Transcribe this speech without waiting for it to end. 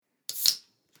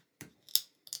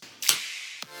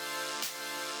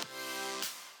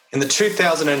In the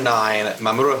 2009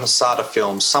 Mamoru Hosoda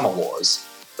film Summer Wars,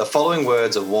 the following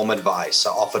words of warm advice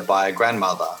are offered by a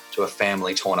grandmother to a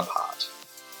family torn apart.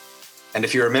 And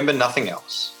if you remember nothing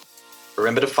else,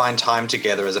 remember to find time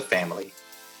together as a family,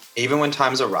 even when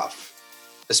times are rough,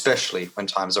 especially when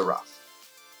times are rough.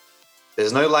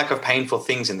 There's no lack of painful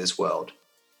things in this world,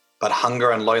 but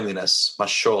hunger and loneliness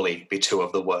must surely be two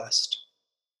of the worst.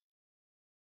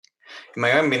 In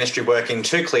my own ministry work in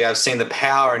Toukley, I've seen the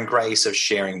power and grace of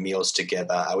sharing meals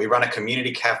together. We run a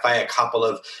community cafe a couple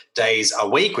of days a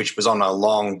week, which was on a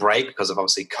long break because of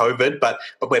obviously COVID, but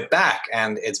we're back,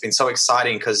 and it's been so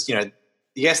exciting because,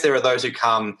 yes, there are those who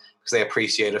come because they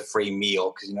appreciate a free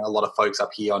meal because, a lot of folks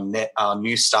up here on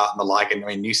New Start and the like,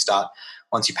 and New Start,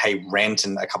 once you pay rent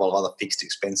and a couple of other fixed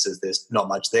expenses, there's not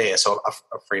much there. So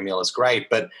a free meal is great.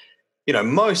 But,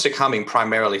 most are coming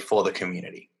primarily for the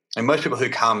community. And most people who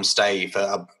come stay for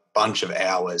a bunch of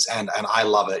hours, and I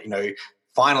love it.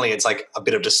 Finally, it's like a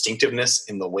bit of distinctiveness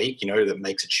in the week, that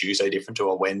makes a Tuesday different to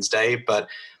a Wednesday. But,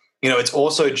 it's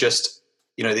also just,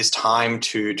 this time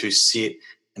to sit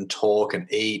and talk and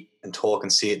eat and talk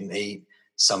and sit and eat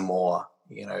some more,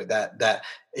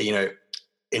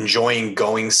 enjoying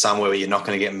going somewhere where you're not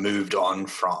going to get moved on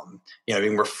from,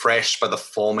 being refreshed by the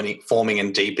forming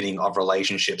and deepening of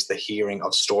relationships, the hearing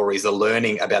of stories, the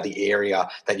learning about the area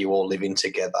that you all live in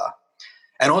together,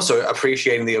 and also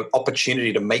appreciating the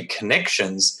opportunity to make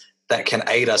connections that can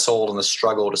aid us all in the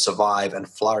struggle to survive and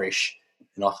flourish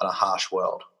in often a harsh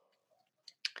world.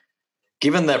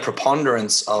 Given the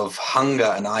preponderance of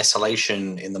hunger and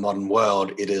isolation in the modern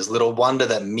world, it is little wonder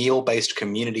that meal-based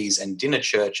communities and dinner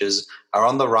churches are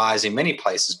on the rise in many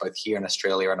places, both here in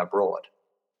Australia and abroad.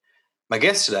 My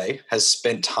guest today has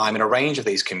spent time in a range of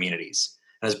these communities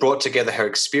and has brought together her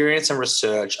experience and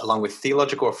research along with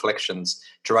theological reflections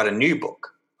to write a new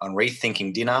book on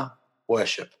rethinking dinner,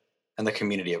 worship, and the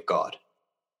community of God.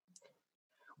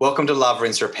 Welcome to Love,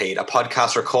 Rinse, Repeat, a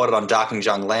podcast recorded on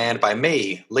Darkinjung land by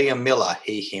me, Liam Miller,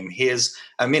 he, him, his,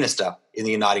 a minister in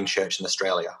the Uniting Church in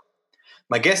Australia.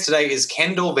 My guest today is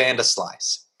Kendall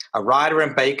Vanderslice, a writer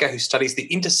and baker who studies the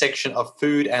intersection of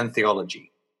food and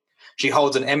theology. She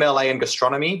holds an MLA in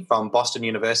gastronomy from Boston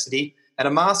University and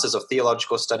a Master's of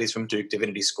Theological Studies from Duke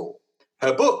Divinity School.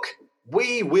 Her book,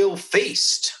 We Will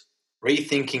Feast,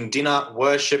 Rethinking Dinner,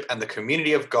 Worship and the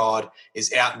Community of God,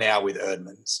 is out now with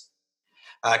Eerdmans.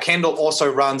 Kendall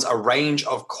also runs a range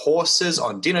of courses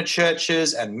on dinner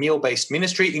churches and meal-based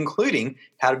ministry, including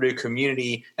how to do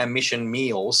community and mission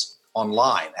meals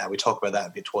online. We talk about that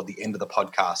a bit toward the end of the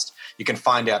podcast. You can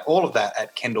find out all of that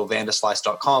at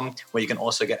kendallvanderslice.com, where you can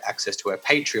also get access to her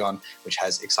Patreon, which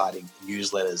has exciting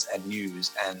newsletters and news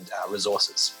and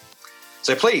resources.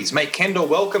 So please make Kendall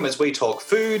welcome as we talk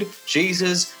food,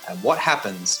 Jesus, and what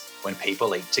happens when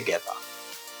people eat together.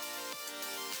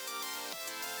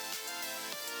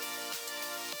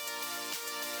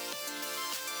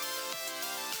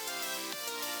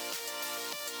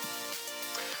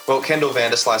 Well, Kendall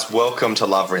Vanderslice, welcome to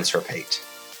Love, Rinse, Repeat.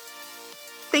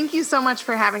 Thank you so much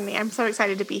for having me. I'm so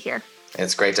excited to be here.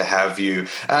 It's great to have you.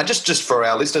 Just for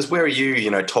our listeners, where are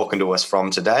you, talking to us from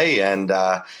today? And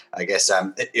I guess,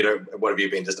 what have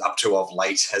you been just up to of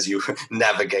late as you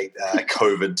navigate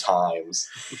COVID times?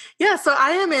 Yeah, so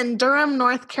I am in Durham,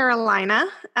 North Carolina.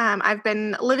 I've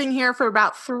been living here for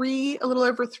about a little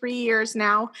over 3 years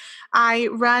now. I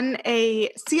run a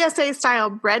CSA-style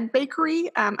bread bakery,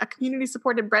 a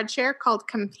community-supported bread share called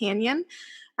Companion.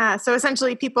 So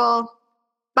essentially people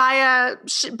buy a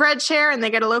bread share and they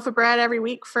get a loaf of bread every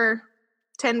week for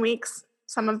 10 weeks,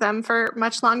 some of them for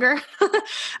much longer.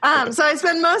 So I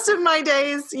spend most of my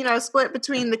days, split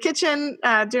between the kitchen,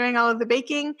 doing all of the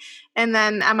baking, and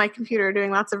then at my computer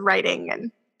doing lots of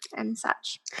writing and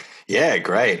such. Yeah,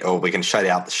 great. Or we can shout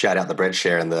out the bread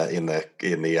share in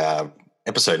the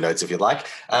episode notes if you'd like.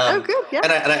 Good, yeah.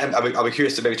 And I'll be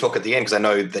curious to maybe talk at the end because I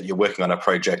know that you're working on a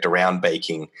project around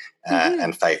baking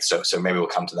and faith. So maybe we'll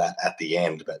come to that at the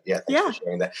end. But yeah, thanks for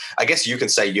sharing that. I guess you can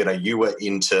say, you were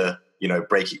into,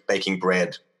 baking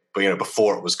bread, but,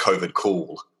 before it was COVID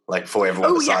cool. Like before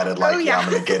everyone decided I'm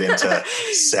going to get into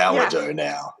sourdough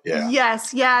now. Yeah.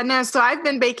 Yes. Yeah. No. So I've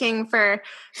been baking for,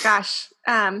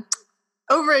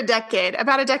 over a decade.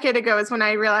 About a decade ago is when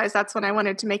I realized that's when I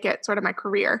wanted to make it sort of my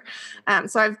career.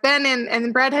 So I've been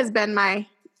and bread has been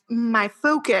my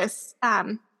focus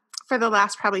for the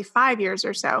last probably 5 years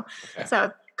or so. Okay.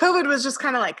 So COVID was just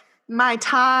kind of like my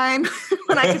time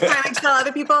when I could finally tell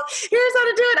other people, here's how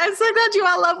to do it. I'm so glad you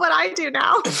all love what I do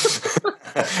now.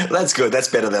 That's good. That's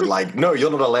better than no,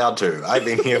 you're not allowed to. I've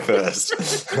been here first.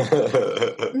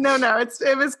 No,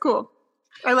 it was cool.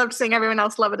 I loved seeing everyone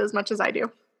else love it as much as I do.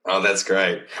 Oh, that's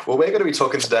great. Well, we're going to be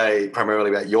talking today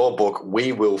primarily about your book,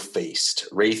 We Will Feast,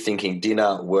 Rethinking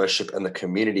Dinner, Worship and the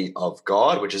Community of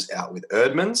God, which is out with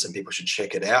Erdmans, and people should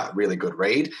check it out. Really good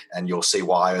read, and you'll see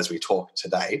why as we talk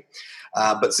today.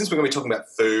 But since we're going to be talking about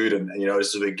food and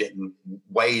as we're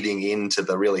wading into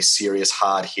the really serious,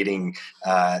 hard-hitting,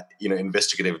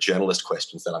 investigative journalist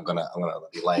questions that I'm going to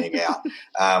be laying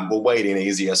out, we'll wade in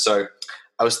easier. So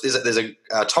there's a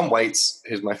Tom Waits,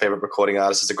 who's my favorite recording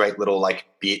artist, is a great little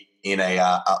bit in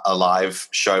a live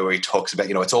show where he talks about,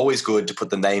 it's always good to put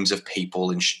the names of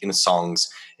people in songs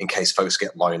in case folks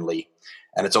get lonely.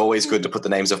 And it's always good to put the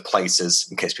names of places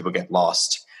in case people get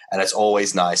lost. And it's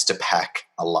always nice to pack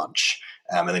a lunch.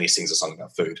 And then he sings a song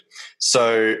about food.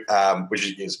 So,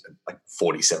 which is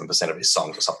 47% of his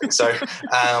songs or something. So,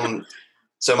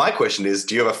 so my question is,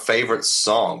 do you have a favorite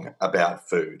song about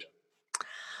food?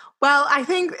 Well, I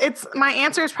think my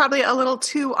answer is probably a little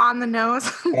too on the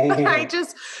nose, but I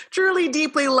just truly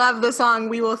deeply love the song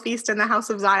We Will Feast in the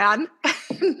House of Zion.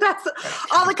 That's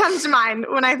all that comes to mind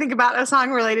when I think about a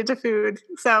song related to food.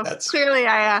 So clearly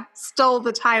I stole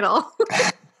the title.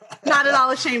 Not at all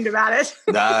ashamed about it.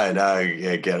 No,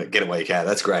 yeah, get it where you can.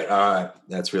 That's great. All right,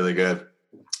 that's really good.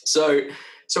 So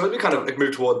as we kind of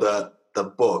move toward the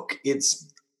book, it's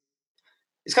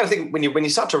kind of thing when you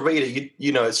start to read it,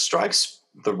 it strikes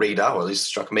the reader, or at least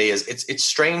struck me, as it's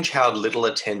strange how little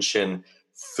attention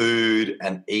food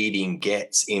and eating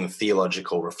gets in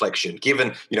theological reflection,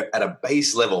 given, at a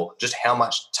base level, just how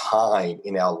much time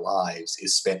in our lives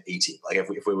is spent eating. Like if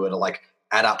we were to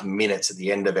add up minutes at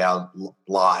the end of our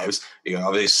lives,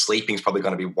 obviously sleeping is probably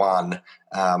going to be one,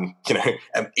 and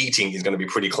eating is going to be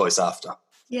pretty close after.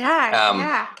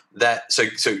 Yeah.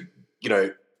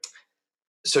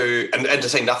 And to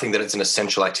say nothing that it's an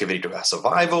essential activity to our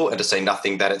survival, and to say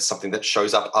nothing that it's something that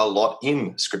shows up a lot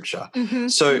in Scripture. Mm-hmm,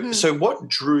 So what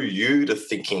drew you to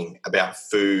thinking about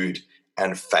food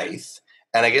and faith?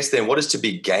 And I guess then what is to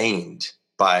be gained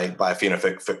by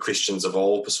for Christians of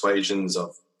all persuasions,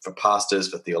 for pastors,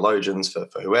 for theologians, for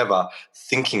whoever,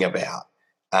 thinking about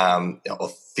or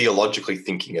theologically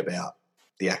thinking about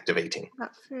the act of eating?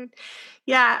 About food.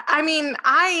 Yeah, I mean,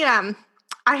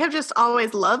 I have just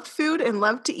always loved food and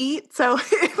loved to eat, so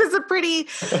it was a pretty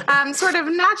sort of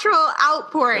natural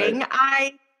outpouring.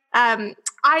 Right.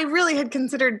 I really had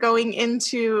considered going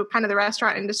into kind of the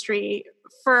restaurant industry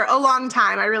for a long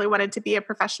time. I really wanted to be a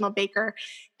professional baker,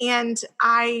 and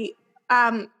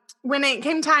when it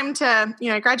came time to,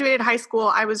 I graduated high school,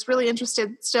 I was really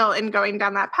interested still in going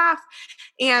down that path.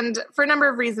 And for a number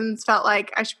of reasons, felt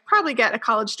like I should probably get a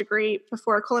college degree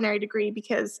before a culinary degree,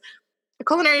 because a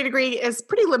culinary degree is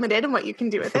pretty limited in what you can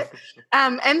do with it.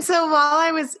 And so while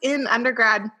I was in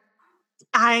undergrad,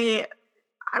 I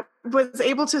was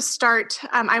able to start,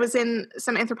 I was in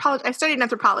some anthropology. I studied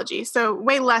anthropology, so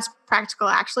way less practical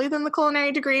actually than the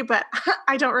culinary degree, but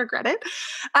I don't regret it.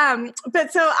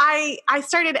 But so I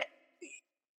started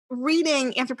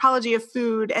reading anthropology of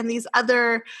food and these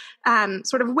other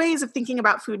sort of ways of thinking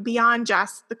about food beyond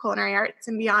just the culinary arts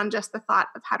and beyond just the thought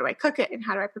of how do I cook it and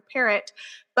how do I prepare it,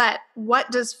 but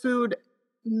what does food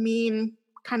mean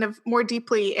kind of more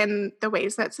deeply in the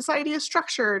ways that society is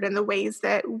structured and the ways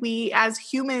that we as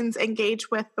humans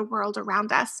engage with the world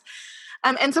around us.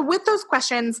 And so with those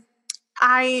questions,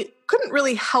 I couldn't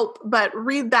really help but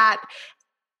read that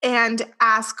and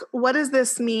ask, what does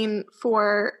this mean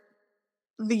for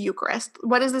the Eucharist?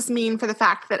 What does this mean for the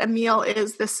fact that a meal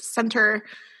is this center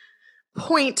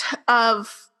point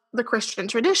of the Christian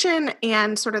tradition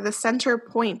and sort of the center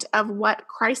point of what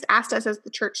Christ asked us as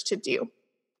the church to do?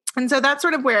 And so that's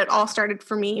sort of where it all started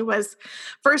for me, was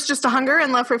first just a hunger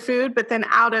and love for food, but then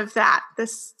out of that,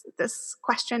 this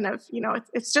question of,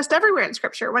 it's just everywhere in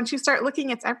Scripture. Once you start looking,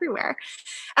 it's everywhere.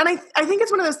 And I think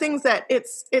it's one of those things that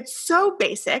it's so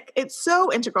basic, it's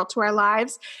so integral to our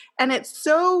lives, and it's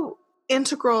so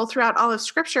integral throughout all of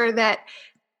Scripture that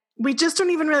we just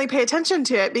don't even really pay attention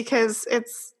to it, because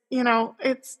it's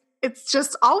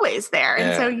just always there. Yeah.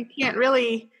 And so you can't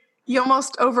really, you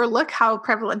almost overlook how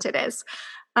prevalent it is.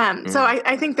 So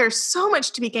I think there's so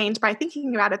much to be gained by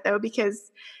thinking about it, though,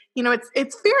 because,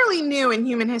 it's fairly new in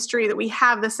human history that we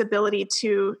have this ability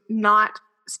to not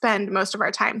spend most of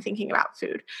our time thinking about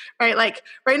food, right? Like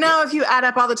right now, if you add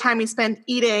up all the time we spend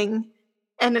eating,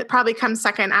 and it probably comes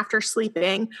second after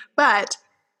sleeping, but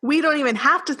we don't even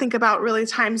have to think about really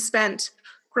time spent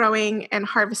growing and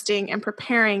harvesting and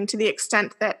preparing to the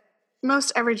extent that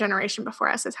most every generation before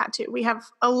us has had to. We have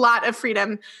a lot of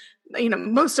freedom,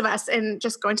 most of us, in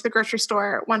just going to the grocery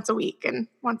store once a week and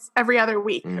once every other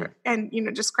week, and,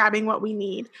 just grabbing what we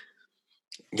need.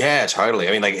 Yeah, totally.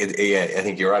 I mean, like, yeah, I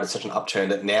think you're right. It's such an upturn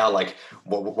that now, like,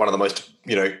 one of the most,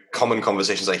 common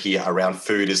conversations I hear around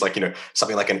food is like,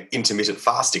 something like an intermittent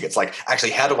fasting. It's like,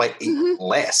 actually, how do I eat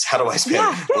less? How do I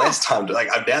spend less time?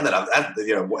 I've done that.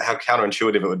 How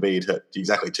counterintuitive it would be to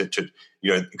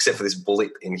except for this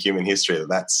blip in human history,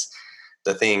 that's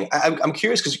the thing. I'm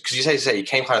curious because you say you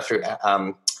came kind of through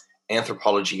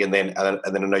anthropology, and then I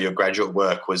know your graduate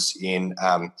work was in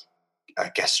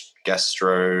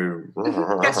gastronomy.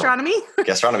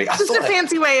 Gastronomy. Just a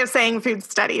fancy way of saying food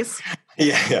studies.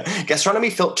 Yeah. Gastronomy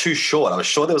felt too short. I was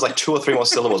sure there was like 2 or 3 more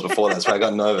syllables before that, so I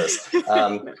got nervous.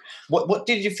 What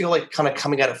did you feel like kind of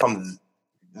coming at it from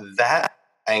that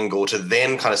angle to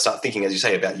then kind of start thinking, as you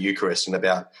say, about Eucharist and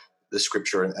about the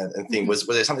scripture and thing? Was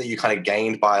there something you kind of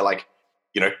gained by like,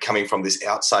 coming from this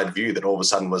outside view that all of a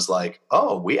sudden was like,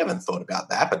 oh, we haven't thought about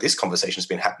that, but this conversation's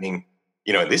been happening,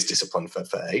 in this discipline for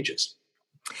ages?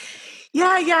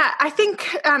 Yeah. I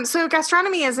think so.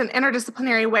 Gastronomy is an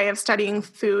interdisciplinary way of studying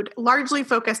food, largely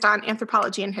focused on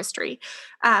anthropology and history.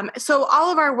 So all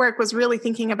of our work was really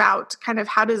thinking about kind of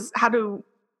how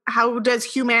does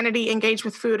humanity engage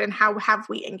with food, and how have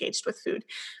we engaged with food.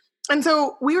 And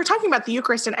so we were talking about the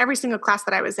Eucharist in every single class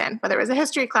that I was in, whether it was a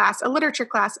history class, a literature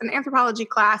class, an anthropology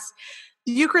class.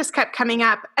 The Eucharist kept coming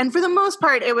up, and for the most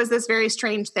part, it was this very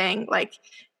strange thing, like,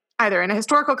 either in a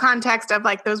historical context of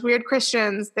like those weird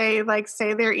Christians, they like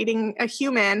say they're eating a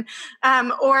human,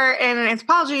 or in an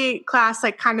anthropology class,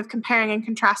 like kind of comparing and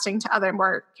contrasting to other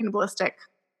more cannibalistic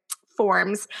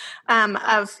forms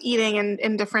of eating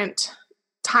in different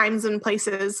times and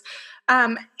places.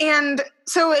 And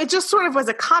so it just sort of was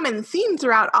a common theme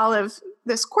throughout all of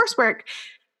this coursework.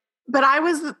 But I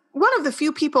was one of the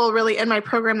few people really in my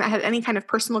program that had any kind of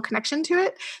personal connection to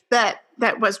it, that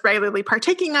was regularly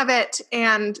partaking of it,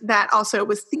 and that also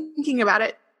was thinking about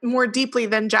it more deeply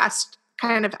than just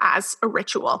kind of as a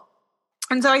ritual.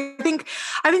 And so I think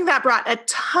that brought a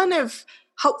ton of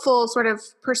helpful sort of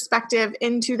perspective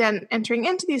into then entering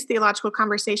into these theological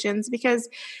conversations, because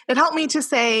it helped me to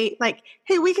say, like,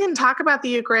 hey, we can talk about the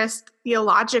Eucharist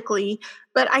theologically,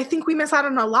 but I think we miss out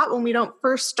on a lot when we don't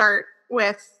first start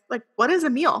with, like, what is a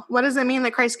meal? What does it mean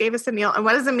that Christ gave us a meal? And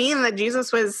what does it mean that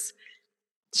Jesus was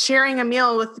sharing a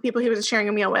meal with the people he was sharing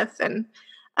a meal with? And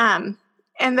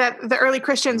that the early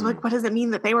Christians, like, what does it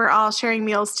mean that they were all sharing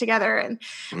meals together?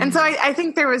 And so I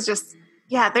think there was just,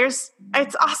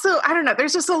 it's also, I don't know,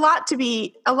 there's just a lot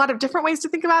of different ways to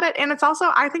think about it. And it's also,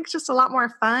 I think, just a lot more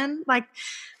fun. Like,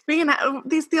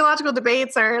 these theological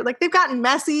debates are like, they've gotten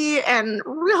messy and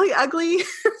really ugly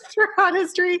throughout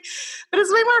history, but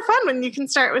it's way more fun when you can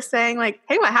start with saying, like,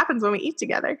 hey, what happens when we eat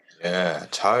together? Yeah,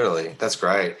 totally. That's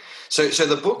great. So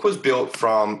the book was built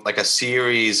from like a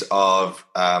series of,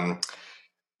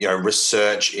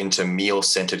 research into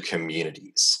meal-centered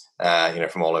communities,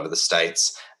 from all over the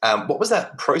States. What was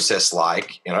that process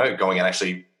like, going and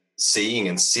actually seeing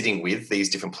and sitting with these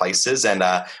different places? And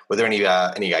were there any,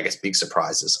 I guess, big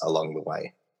surprises along the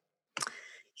way?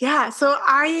 Yeah. So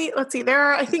let's see, there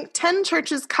are, I think, 10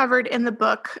 churches covered in the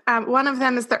book. One of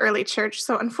them is the early church.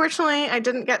 So unfortunately, I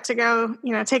didn't get to go,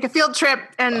 take a field trip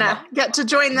and get to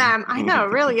join them. I know,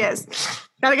 it really is.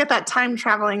 Got to get that time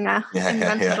traveling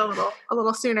invented a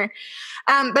little sooner.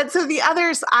 But so the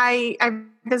others, I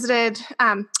visited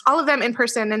all of them in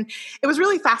person, and it was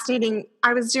really fascinating.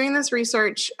 I was doing this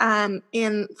research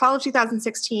in fall of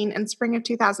 2016 and spring of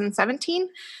 2017.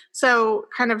 So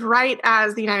kind of right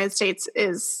as the United States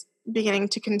is beginning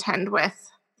to contend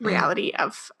with the reality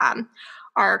of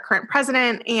our current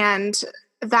president. And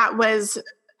that was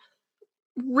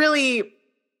really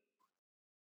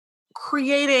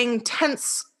creating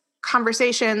tense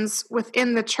conversations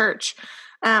within the church,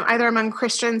 either among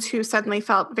Christians who suddenly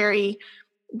felt very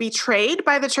betrayed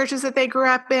by the churches that they grew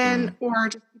up in, or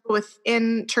just people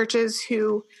within churches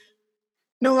who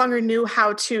no longer knew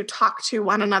how to talk to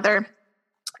one another.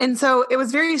 And so it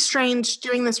was very strange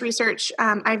doing this research.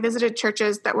 I visited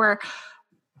churches that were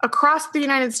across the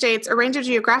United States, a range of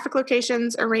geographic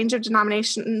locations, a range of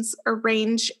denominations, a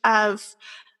range of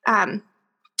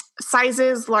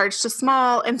sizes, large to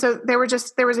small. And so there was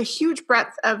a huge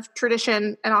breadth of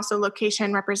tradition and also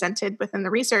location represented within the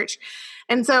research.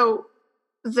 And so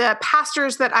the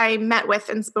pastors that I met with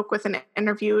and spoke with and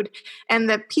interviewed, and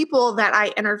the people that I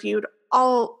interviewed,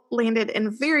 all landed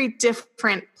in very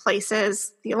different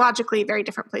places, theologically, very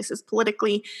different places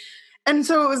politically. And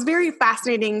so it was very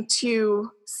fascinating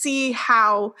to see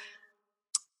how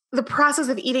the process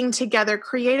of eating together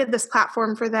created this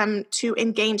platform for them to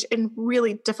engage in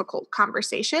really difficult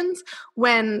conversations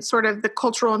when sort of the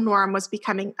cultural norm was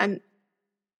becoming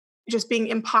just being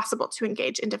impossible to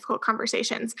engage in difficult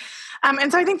conversations.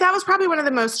 And so I think that was probably one of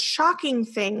the most shocking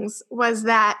things, was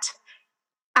that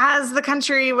as the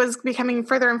country was becoming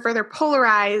further and further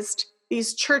polarized,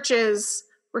 these churches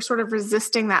were sort of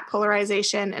resisting that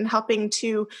polarization and helping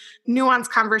to nuance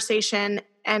conversation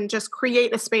and just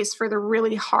create a space for the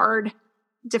really hard,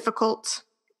 difficult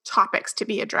topics to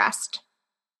be addressed.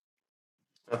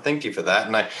 Well, thank you for that.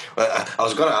 And I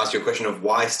was going to ask you a question of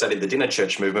why study the dinner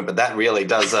church movement, but that really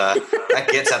does, that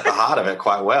gets at the heart of it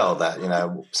quite well, that,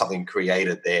 something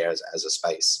created there as a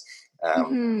space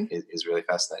is really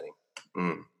fascinating.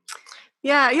 Mm.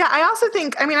 Yeah. I also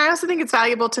think it's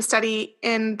valuable to study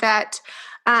in that,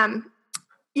 I've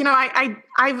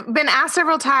been asked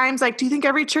several times, like, do you think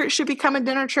every church should become a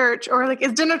dinner church? Or like,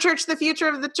 is dinner church the future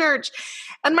of the church?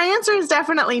 And my answer is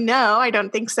definitely no, I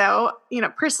don't think so.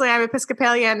 Personally, I'm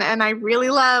Episcopalian and I really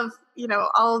love,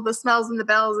 all of the smells and the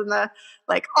bells and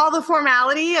all the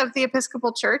formality of the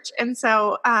Episcopal Church. And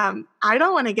so I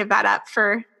don't want to give that up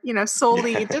for,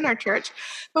 solely dinner church.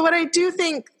 But what I do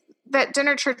think that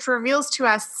dinner church reveals to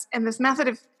us, and this method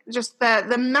of just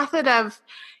the method of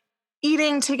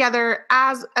eating together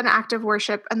as an act of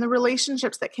worship, and the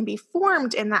relationships that can be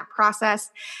formed in that process,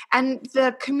 and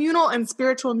the communal and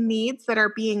spiritual needs that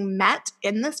are being met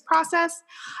in this process,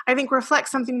 I think reflects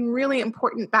something really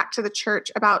important back to the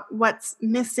church about what's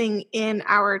missing in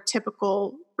our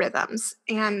typical rhythms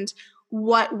and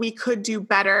what we could do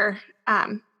better,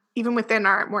 even within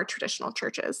our more traditional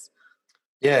churches.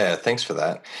 Yeah, thanks for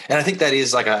that. And I think that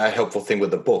is like a helpful thing with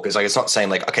the book. Is like, it's not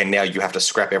saying like, okay, now you have to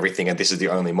scrap everything and this is the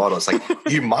only model. It's like,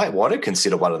 you might want to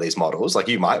consider one of these models. Like,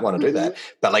 you might want to do that.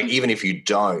 But like, even if you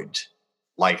don't,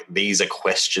 like, these are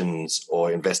questions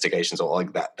or investigations or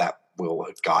like that will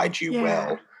guide you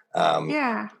well.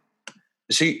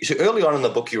 So early on in the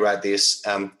book, you write this,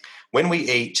 when we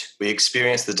eat, we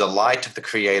experience the delight of the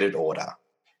created order.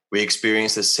 We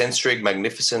experience the sensory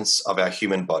magnificence of our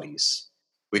human bodies.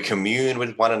 We commune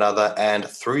with one another, and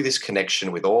through this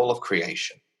connection with all of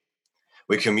creation,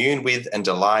 we commune with and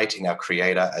delight in our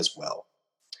Creator as well.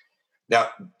 Now,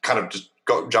 kind of just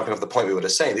jumping off the point we were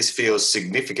just saying, this feels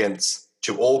significant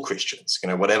to all Christians,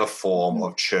 whatever form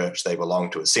of church they belong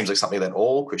to. It seems like something that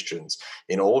all Christians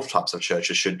in all types of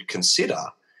churches should consider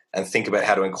and think about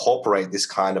how to incorporate this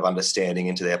kind of understanding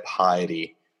into their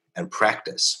piety and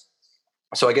practice.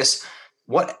 So I guess,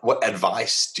 what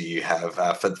advice do you have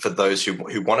for those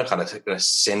who want to kind of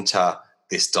center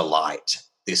this delight,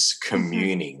 this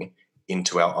communing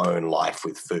into our own life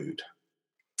with food?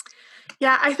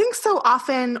 Yeah, I think so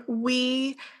often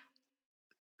we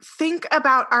think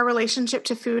about our relationship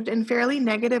to food in fairly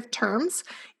negative terms.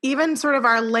 Even sort of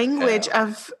our language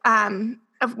of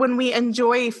when we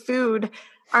enjoy food,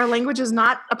 our language is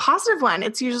not a positive one.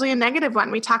 It's usually a negative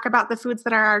one. We talk about the foods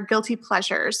that are our guilty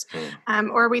pleasures,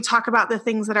 or we talk about the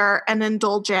things that are an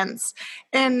indulgence.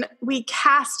 And we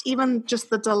cast even just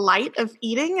the delight of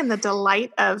eating and the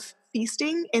delight of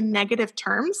feasting in negative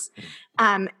terms,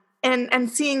 and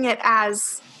seeing it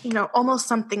as, almost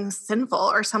something sinful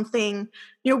or something,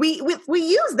 we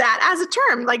use that as a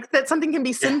term, like that something can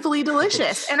be sinfully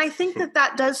delicious. And I think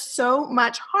that does so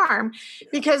much harm,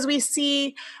 because we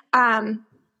see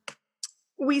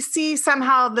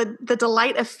somehow the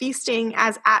delight of feasting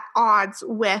as at odds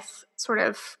with sort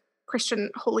of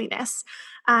Christian holiness,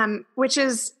 which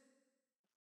is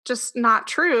just not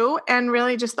true, and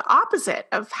really just the opposite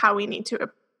of how we need to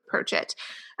approach it.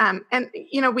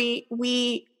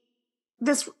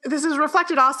 This is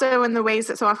reflected also in the ways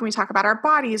that so often we talk about our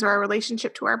bodies or our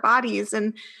relationship to our bodies.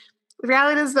 And the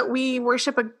reality is that we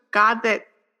worship a God that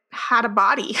had a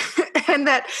body, and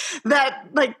that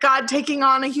like God taking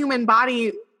on a human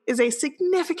body is a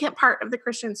significant part of the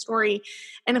Christian story.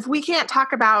 And if we can't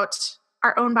talk about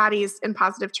our own bodies in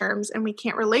positive terms, and we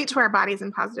can't relate to our bodies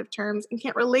in positive terms, and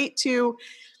can't relate to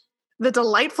the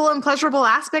delightful and pleasurable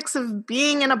aspects of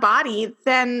being in a body,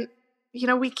 then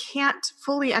we can't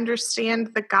fully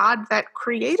understand the God that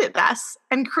created us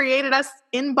and created us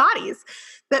in bodies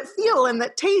that feel and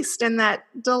that taste and that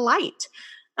delight.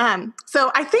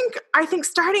 So I think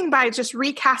starting by just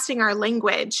recasting our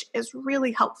language is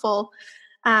really helpful.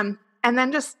 And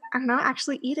then just,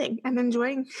 actually eating and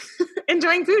enjoying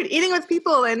food, eating with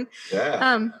people, and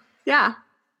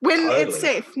when Totally. It's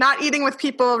safe, not eating with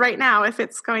people right now if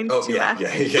it's going to. Yeah.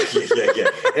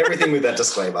 Everything with that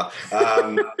disclaimer.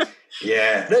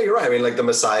 No, you're right. I mean, like the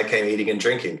Messiah came eating and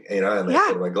drinking, and they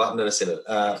said we're gluttonous in it.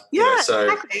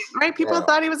 Exactly. Right? People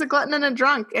thought he was a glutton and a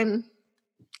drunk, and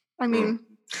I mean,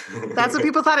 that's what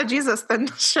people thought of Jesus. Then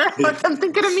sure, let them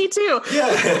think of me too.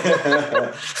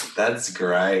 Yeah, that's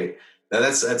great. No,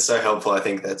 that's so helpful. I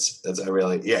think that's a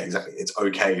really, exactly. It's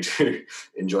okay to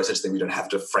enjoy such things. We don't have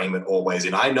to frame it always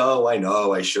in, I know,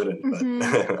 I shouldn't, but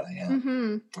I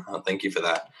am. Thank you for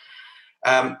that.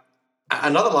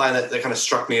 Another line that kind of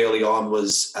struck me early on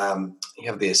was, you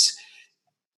have this,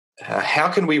 how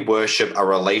can we worship a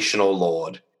relational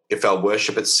Lord if our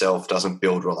worship itself doesn't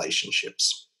build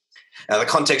relationships? Now, the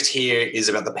context here is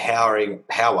about the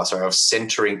power of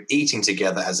centering eating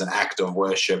together as an act of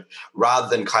worship rather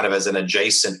than kind of as an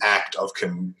adjacent act of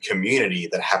community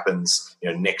that happens,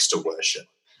 next to worship.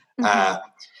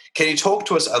 Can you talk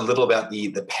to us a little about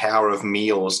the power of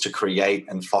meals to create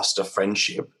and foster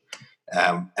friendship,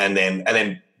 and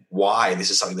then why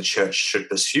this is something the church should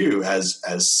pursue as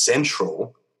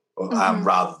central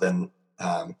rather than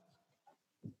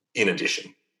in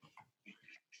addition?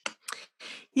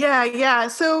 Yeah.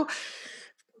 So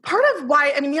part of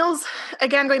why, meals,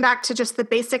 again, going back to just the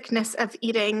basicness of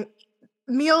eating,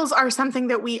 meals are something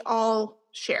that we all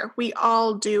share. We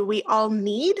all do. We all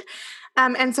need.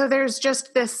 And so there's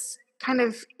just this kind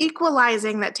of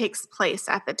equalizing that takes place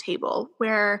at the table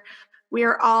where we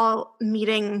are all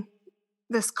meeting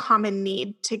this common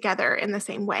need together in the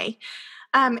same way.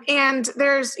 And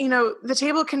there's, the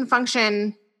table can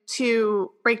function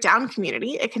to break down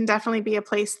community. It can definitely be a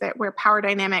place where power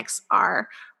dynamics are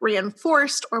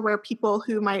reinforced, or where people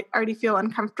who might already feel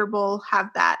uncomfortable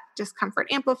have that discomfort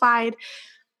amplified.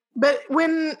 But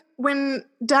when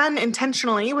done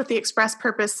intentionally with the express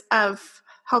purpose of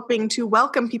helping to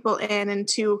welcome people in and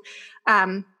to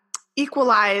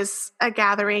equalize a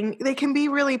gathering, they can be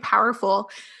really powerful.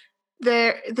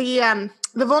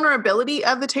 The vulnerability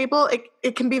of the table,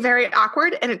 it can be very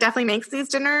awkward, and it definitely makes these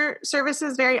dinner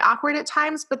services very awkward at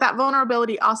times, but that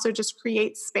vulnerability also just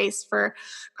creates space for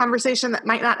conversation that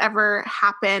might not ever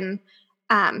happen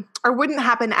or wouldn't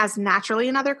happen as naturally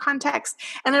in other contexts.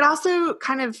 And it also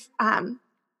kind of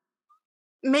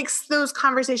makes those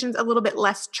conversations a little bit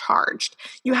less charged.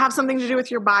 You have something to do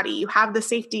with your body. You have the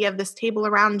safety of this table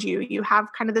around you. You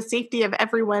have kind of the safety of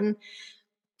everyone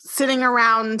sitting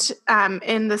around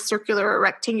in the circular or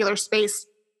rectangular space.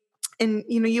 And,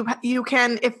 you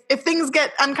can, if things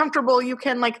get uncomfortable, you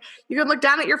can look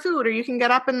down at your food, or you can get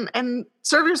up and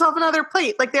serve yourself another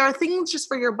plate. Like, there are things just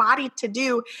for your body to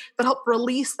do that help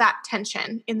release that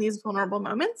tension in these vulnerable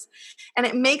moments. And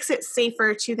it makes it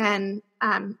safer to then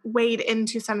wade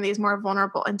into some of these more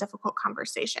vulnerable and difficult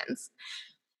conversations.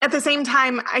 At the same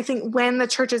time, I think when the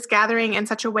church is gathering in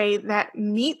such a way that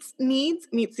meets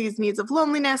these needs of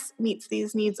loneliness, meets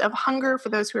these needs of hunger for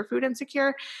those who are food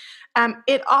insecure,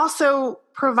 it also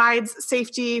provides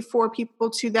safety for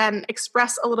people to then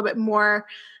express a little bit more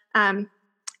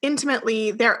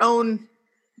intimately their own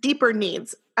deeper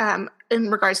needs in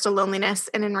regards to loneliness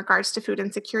and in regards to food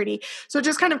insecurity. So it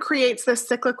just kind of creates this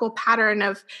cyclical pattern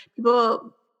of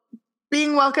people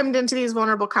being welcomed into these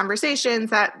vulnerable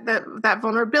conversations, that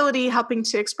vulnerability helping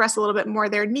to express a little bit more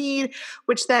their need,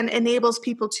 which then enables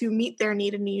people to meet their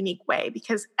need in a unique way,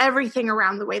 because everything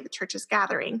around the way the church is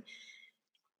gathering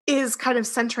is kind of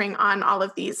centering on all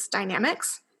of these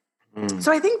dynamics.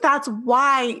 So I think that's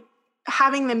why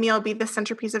having the meal be the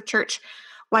centerpiece of church,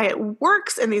 why it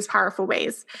works in these powerful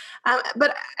ways.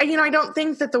 But I don't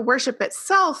think that the worship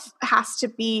itself has to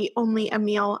be only a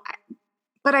meal.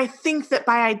 But I think that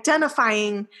by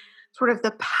identifying sort of the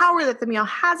power that the meal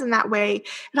has in that way, it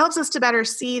helps us to better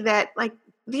see that, like,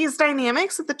 these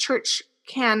dynamics that the church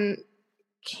can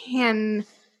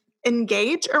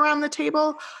engage around the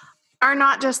table are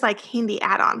not just like handy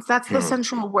add-ons. That's the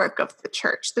central work of the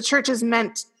church. The church is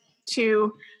meant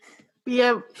to be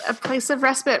a place of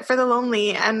respite for the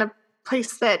lonely, and a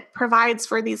place that provides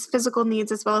for these physical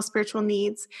needs as well as spiritual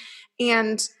needs.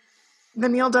 And the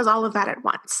meal does all of that at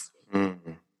once.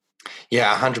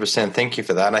 Yeah, 100%. Thank you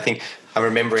for that. And I think I'm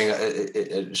remembering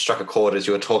it struck a chord as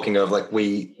you were talking of, like,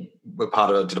 we were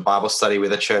did a Bible study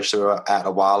with a church that we were at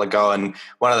a while ago. And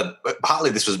partly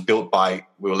this was built by,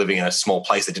 we were living in a small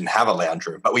place that didn't have a lounge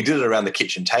room, but we did it around the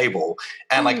kitchen table.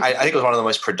 And I think it was one of the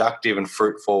most productive and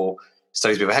fruitful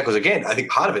studies we've ever had. Because again, I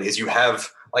think part of it is you have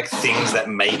like things that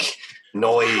make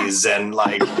noise, and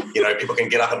people can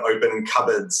get up and open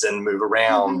cupboards and move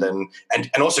around, and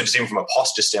also just even from a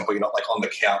posture standpoint, you're not like on the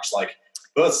couch like,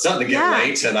 well, it's starting to get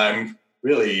late and I'm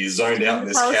really zoned out in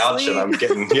this couch and I'm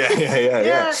getting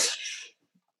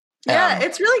Yeah,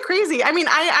 it's really crazy.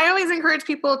 I always encourage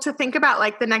people to think about,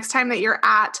 like, the next time that you're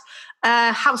at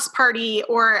a house party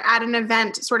or at an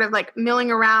event, sort of like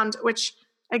milling around, which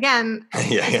Again,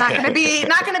 Yeah, it's not going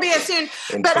to be as soon.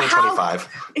 In But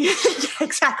 2025. Yeah,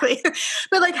 exactly.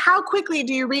 But like, how quickly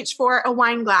do you reach for a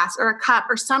wine glass or a cup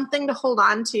or something to hold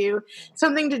on to,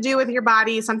 something to do with your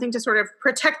body, something to sort of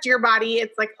protect your body?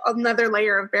 It's like another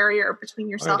layer of barrier between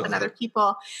yourself and other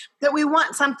people, that we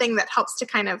want something that helps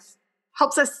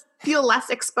us feel less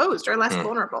exposed or less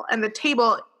vulnerable. And the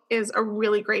table is a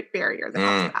really great barrier that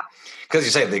helps that. Because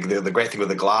you say the great thing with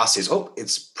the glass is,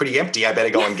 it's pretty empty. I better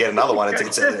go and get another one.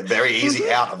 It's a very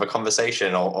easy out of a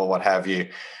conversation or what have you.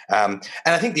 And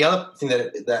I think the other thing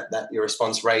that your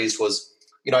response raised was,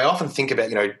 I often think about,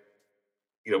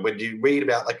 when you read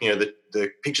about the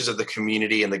pictures of the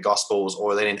community in the Gospels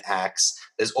or then in Acts,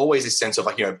 there's always this sense of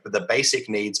the basic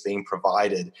needs being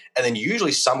provided, and then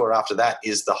usually somewhere after that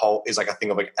is like a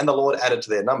thing of and the Lord added to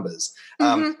their numbers.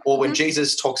 Or when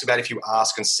Jesus talks about if you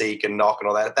ask and seek and knock and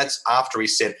all that, that's after he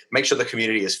said make sure the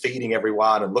community is feeding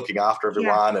everyone and looking after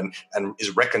everyone and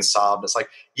is reconciled. It's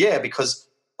because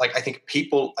I think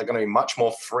people are going to be much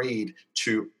more freed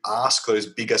to ask those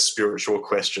bigger spiritual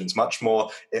questions, much more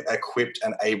equipped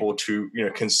and able to,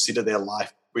 consider their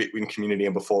life in community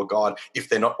and before God, if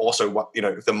they're not also,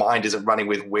 if the mind isn't running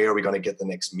with where are we going to get the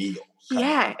next meal?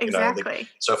 Exactly.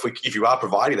 So if you are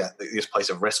providing this place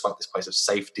of respite, this place of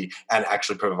safety, and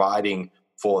actually providing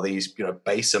for these,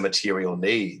 baser material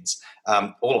needs,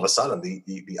 all of a sudden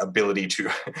the ability to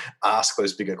ask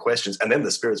those bigger questions, and then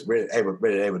the Spirit's ready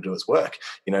to do its work.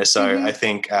 So I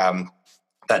think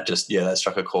that just that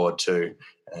struck a chord too.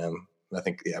 I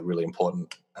think really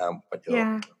important what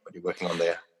you're working on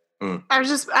there.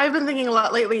 I've been thinking a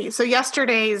lot lately. So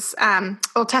yesterday's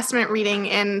Old Testament reading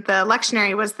in the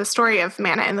lectionary was the story of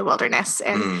manna in the wilderness.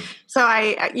 And so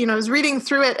I was reading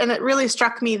through it, and it really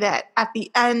struck me that at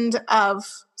the end of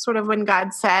sort of when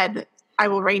God said, I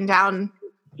will rain down,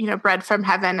 bread from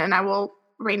heaven, and I will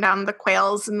rain down the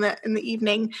quails in the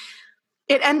evening,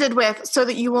 it ended with, so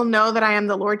that you will know that I am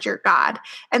the Lord your God.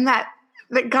 And that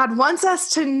God wants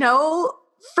us to know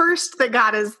first that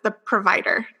God is the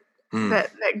provider.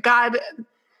 That God,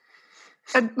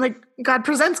 God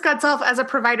presents God's self as a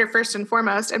provider first and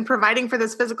foremost, and providing for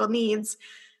those physical needs,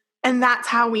 and that's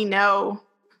how we know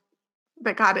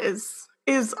that God is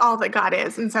all that God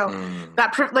is. And so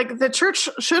that the church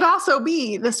should also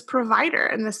be this provider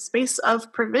and this space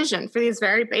of provision for these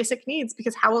very basic needs,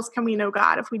 because how else can we know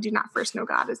God if we do not first know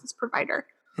God as this provider?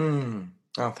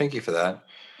 Oh, thank you for that.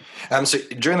 So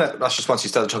during that last response, you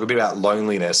started to talk a bit about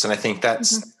loneliness, and I think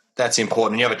that's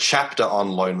important. And you have a chapter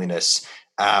on loneliness,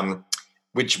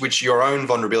 which your own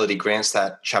vulnerability grants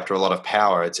that chapter a lot of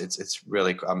power. It's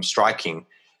really striking.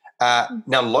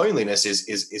 Now, loneliness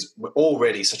is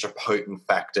already such a potent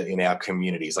factor in our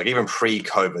communities. Like even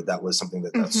pre-COVID, that was something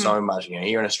that's so much.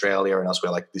 Here in Australia and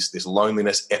elsewhere, like this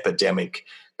loneliness epidemic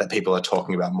that people are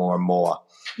talking about more and more.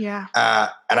 Yeah.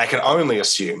 And I can only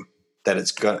assume that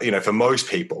it's going. For most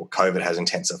people, COVID has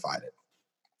intensified it.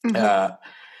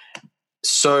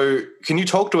 So can you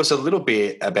talk to us a little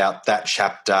bit about that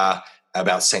chapter,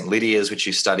 about St. Lydia's, which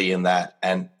you study in that,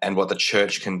 and what the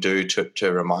church can do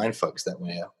to remind folks that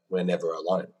we're never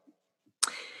alone?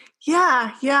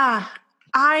 Yeah.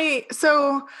 I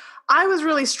was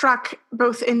really struck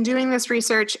both in doing this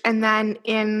research and then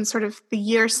in sort of the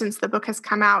year since the book has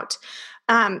come out,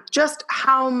 just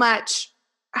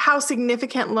how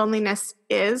significant loneliness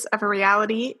is of a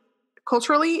reality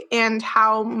culturally, and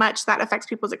how much that affects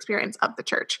people's experience of the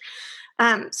church.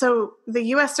 So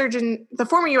the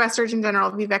former U.S. Surgeon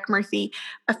General, Vivek Murthy,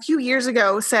 a few years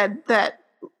ago said that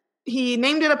he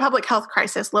named it a public health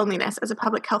crisis, loneliness as a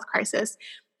public health crisis,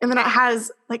 and that it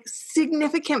has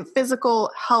significant physical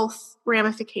health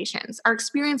ramifications. Our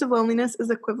experience of loneliness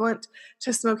is equivalent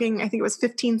to smoking, I think it was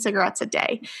 15 cigarettes a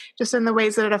day, just in the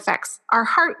ways that it affects our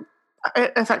heart.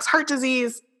 It affects heart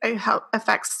disease, it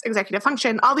affects executive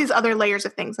function, all these other layers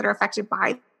of things that are affected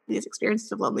by these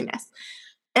experiences of loneliness.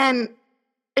 And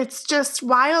it's just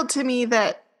wild to me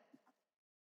that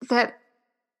the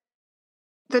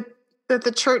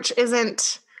church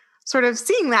isn't sort of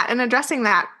seeing that and addressing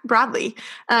that broadly.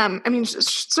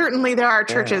 Certainly there are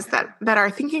churches that are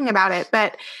thinking about it,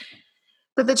 but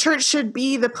the church should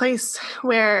be the place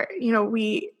where,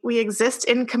 we exist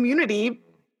in community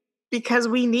because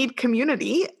we need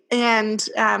community. And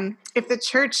if the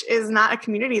church is not a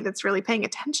community that's really paying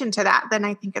attention to that, then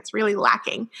I think it's really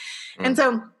lacking. And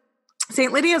so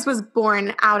St. Lydia's was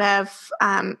born out of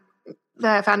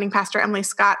the founding pastor, Emily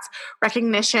Scott's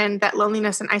recognition that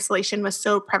loneliness and isolation was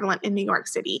so prevalent in New York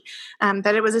City,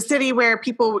 that it was a city where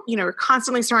people, were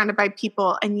constantly surrounded by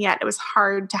people, and yet it was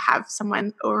hard to have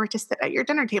someone over to sit at your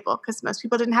dinner table because most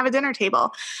people didn't have a dinner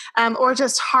table, or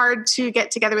just hard to get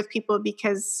together with people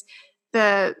because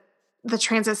the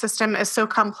transit system is so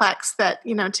complex that,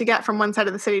 to get from one side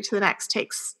of the city to the next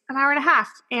takes an hour and a half.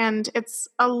 And it's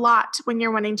a lot when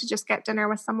you're wanting to just get dinner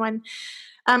with someone.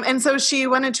 And so she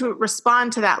wanted to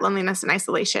respond to that loneliness and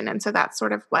isolation. And so that's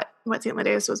sort of what St.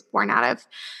 Lydia's was born out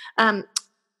of.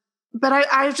 But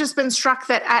I've just been struck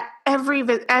that at every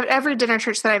dinner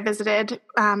church that I visited,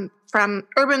 from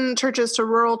urban churches to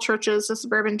rural churches to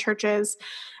suburban churches,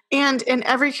 and in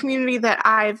every community that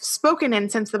I've spoken in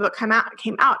since the book came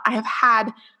out, I have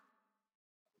had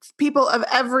people of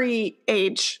every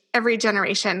age, every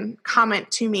generation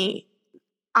comment to me,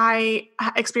 I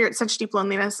experience such deep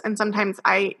loneliness, and sometimes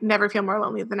I never feel more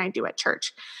lonely than I do at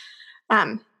church.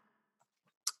 And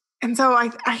so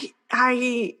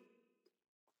I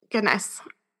goodness,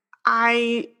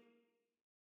 I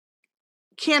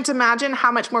can't imagine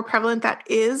how much more prevalent that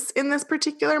is in this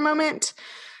particular moment.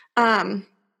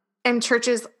 And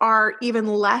churches are even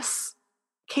less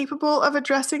capable of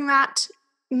addressing that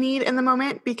need in the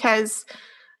moment because,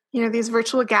 these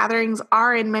virtual gatherings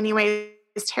are in many ways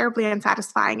terribly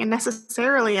unsatisfying and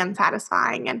necessarily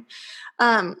unsatisfying. And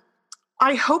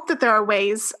I hope that there are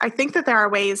ways, I think that there are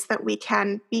ways that we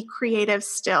can be creative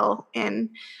still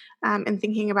in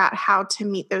thinking about how to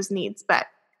meet those needs. But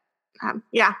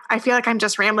I feel like I'm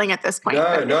just rambling at this point.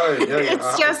 No.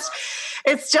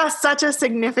 It's just such a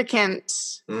significant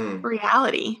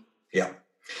reality. Yeah.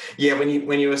 Yeah,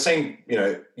 when you were saying,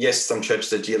 yes, some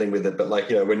churches are dealing with it, but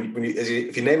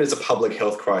if you name it as a public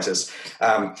health crisis,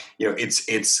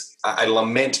 it's I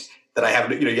lament that I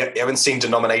haven't, you haven't seen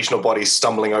denominational bodies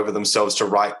stumbling over themselves to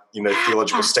write,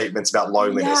 theological statements about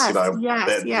loneliness.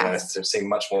 They're seeing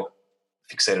much more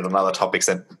fixated on other topics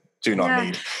that do not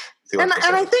need. And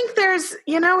I think there's,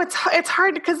 it's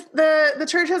hard because the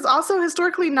church has also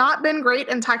historically not been great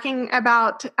in talking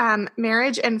about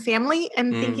marriage and family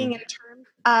and thinking in terms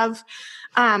of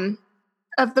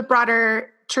the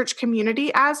broader church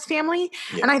community as family.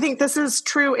 Yeah. And I think this is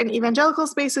true in evangelical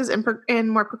spaces and in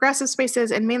more progressive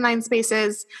spaces and mainline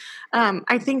spaces.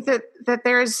 I think that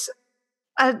there's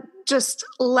a just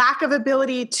lack of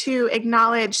ability to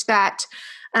acknowledge that,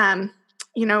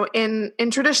 in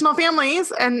traditional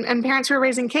families and parents who are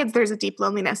raising kids, there's a deep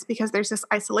loneliness because there's this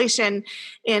isolation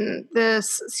in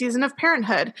this season of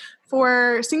parenthood.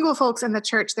 For single folks in the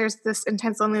church, there's this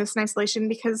intense loneliness and isolation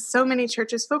because so many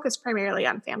churches focus primarily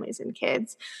on families and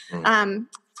kids.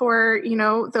 For,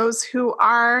 those who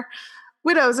are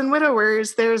widows and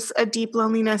widowers, there's a deep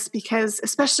loneliness because,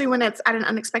 especially when it's at an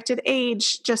unexpected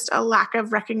age, just a lack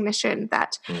of recognition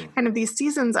that kind of these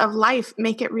seasons of life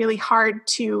make it really hard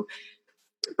to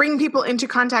bring people into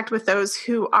contact with those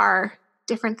who are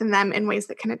different than them in ways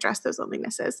that can address those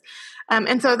lonelinesses.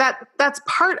 And so that's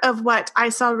part of what I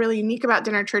saw really unique about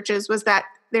dinner churches was that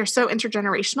they're so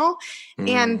intergenerational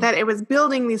and that it was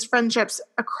building these friendships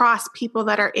across people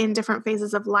that are in different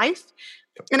phases of life.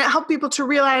 And it helped people to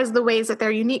realize the ways that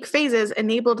their unique phases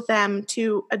enabled them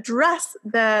to address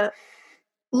the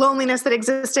loneliness that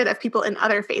existed of people in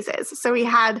other phases. So we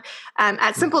had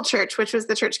at Simple Church, which was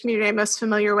the church community I'm most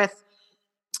familiar with,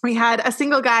 we had a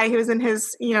single guy who was in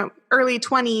his, early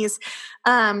 20s.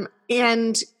 And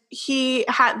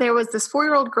there was this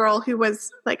 4-year-old girl who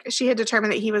was she had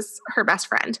determined that he was her best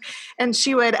friend. And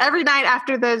she would, every night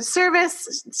after the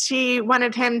service, she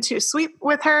wanted him to sweep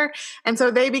with her. And so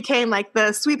they became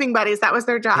the sweeping buddies. That was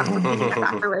their job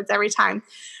afterwards every time.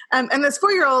 And this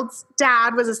 4-year-old's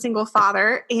dad was a single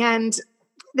father, and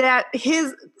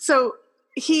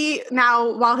he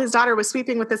now, while his daughter was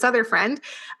sweeping with this other friend,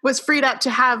 was freed up to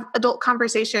have adult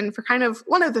conversation for kind of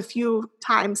one of the few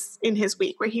times in his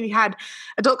week where he had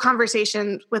adult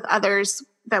conversation with others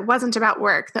that wasn't about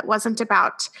work, that wasn't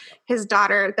about his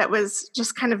daughter, that was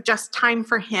just kind of just time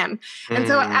for him. And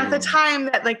so at the time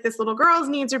that this little girl's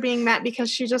needs are being met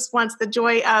because she just wants the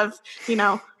joy of,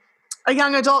 a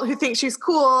young adult who thinks she's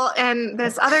cool, and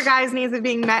this other guy's needs are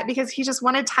being met because he just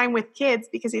wanted time with kids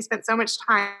because he spent so much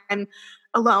time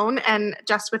alone and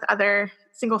just with other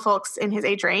single folks in his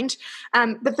age range.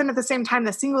 But then at the same time,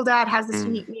 the single dad has this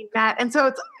unique need met. And so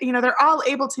it's, they're all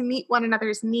able to meet one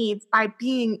another's needs by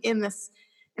being in this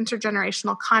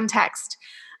intergenerational context.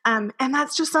 And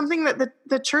that's just something that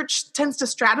the church tends to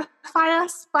stratify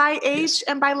us by age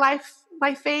and by life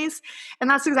phase. And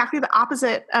that's exactly the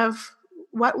opposite of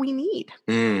what we need.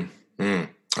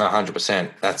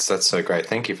 100%. That's so great.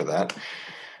 Thank you for that.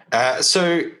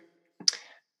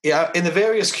 In the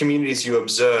various communities you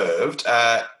observed,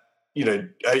 you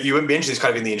mentioned this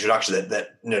kind of in the introduction that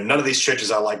none of these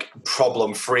churches are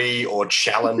problem-free or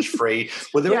challenge-free.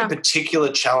 Were there any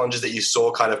particular challenges that you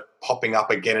saw kind of popping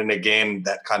up again and again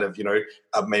that kind of,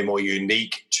 are maybe more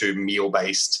unique to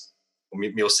meal-based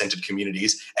meal-centered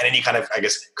communities, and any kind of, I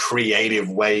guess, creative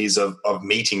ways of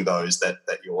meeting those that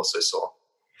you also saw?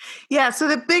 Yeah, so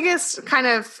the biggest kind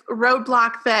of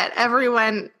roadblock that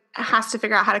everyone has to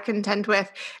figure out how to contend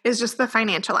with is just the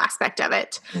financial aspect of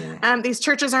it. These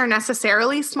churches are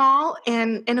necessarily small,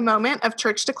 and in a moment of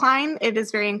church decline, it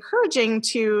is very encouraging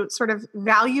to sort of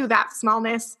value that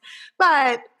smallness,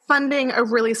 but funding a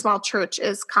really small church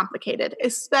is complicated,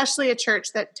 especially a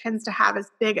church that tends to have as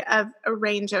big of a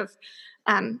range of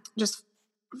just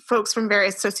folks from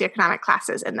various socioeconomic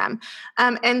classes in them.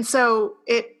 And so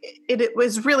it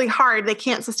was really hard. They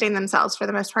can't sustain themselves for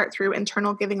the most part through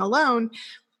internal giving alone.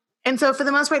 And so for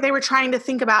the most part, they were trying to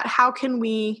think about how can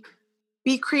we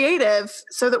be creative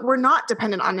so that we're not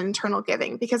dependent on internal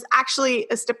giving, because actually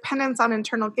this dependence on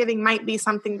internal giving might be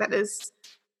something that is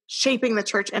shaping the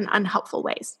church in unhelpful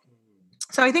ways.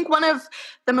 So I think one of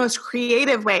the most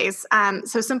creative ways,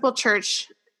 so Simple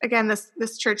Church, again,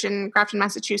 this church in Grafton,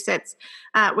 Massachusetts,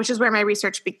 which is where my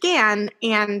research began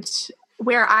and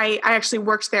where I actually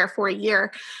worked there for a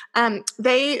year,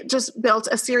 they just built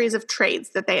a series of trades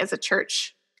that they as a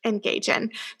church engage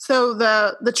in. So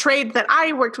the trade that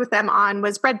I worked with them on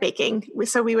was bread baking.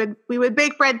 So we would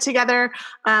bake bread together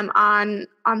on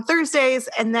Thursdays,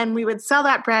 and then we would sell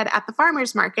that bread at the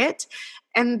farmers market.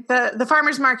 And the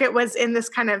farmers market was in this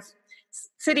kind of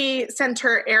city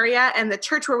center area, and the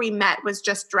church where we met was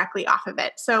just directly off of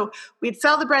it. So we'd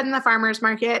sell the bread in the farmers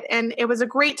market, and it was a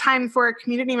great time for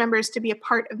community members to be a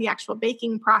part of the actual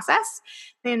baking process.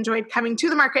 They enjoyed coming to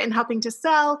the market and helping to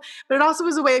sell, but it also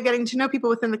was a way of getting to know people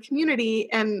within the community.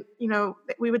 And,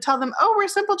 we would tell them, oh, we're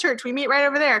Simple Church. We meet right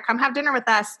over there. Come have dinner with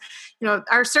us.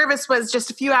 Our service was just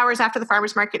a few hours after the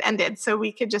farmers market ended. So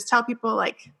we could just tell people,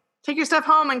 like, take your stuff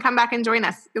home and come back and join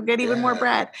us. You'll get even more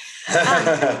bread.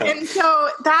 And so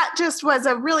that just was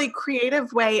a really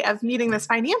creative way of meeting this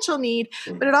financial need,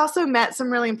 but it also met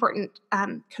some really important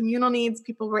communal needs.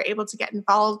 People were able to get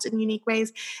involved in unique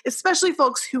ways, especially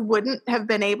folks who wouldn't have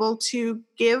been able to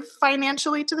give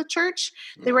financially to the church.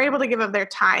 They were able to give of their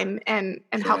time and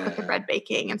help with the bread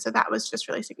baking. And so that was just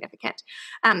really significant.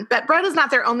 But bread is not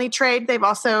their only trade. They've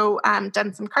also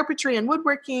done some carpentry and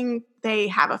woodworking. They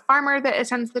have a farmer that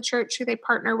attends the church who they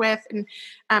partner with,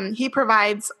 and he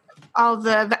provides all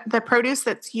the produce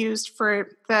that's used for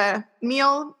the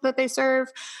meal that they serve.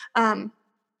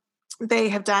 They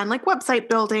have done like website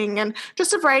building and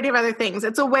just a variety of other things.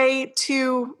 It's a way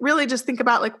to really just think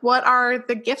about, like, what are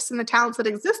the gifts and the talents that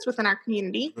exist within our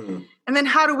community, and then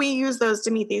how do we use those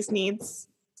to meet these needs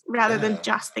rather than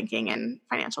just thinking in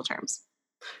financial terms.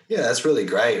 Yeah, that's really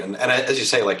great. And as you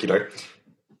say, like,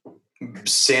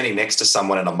 standing next to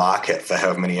someone in a market for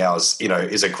however many hours,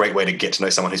 is a great way to get to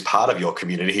know someone who's part of your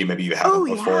community who maybe you haven't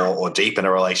before, or deepen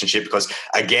a relationship, because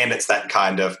again, it's that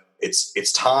kind of,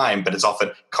 it's time, but it's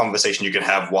often conversation you can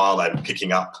have while they're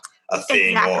picking up a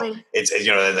thing. Exactly. Or it's,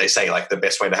 they say, like, the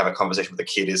best way to have a conversation with a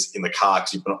kid is in the car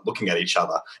because you're not looking at each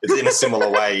other. It's in a similar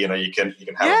way, you can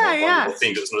have a more wonderful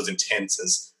thing because it's not as intense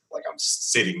as, like, I'm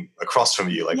sitting across from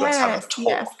you, like, let's have a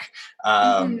talk.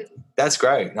 Yes. That's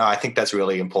great. No, I think that's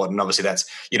really important. Obviously that's,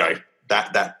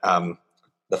 that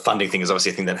the funding thing is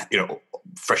obviously a thing that,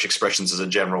 Fresh Expressions as a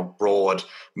general broad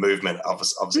movement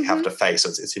obviously have to face. So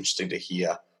it's interesting to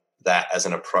hear that as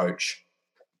an approach.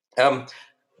 A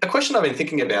question I've been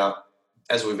thinking about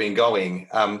as we've been going,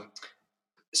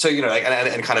 so,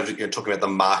 and kind of talking about the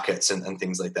markets and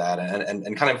things like that,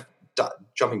 and kind of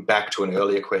jumping back to an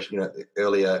earlier question,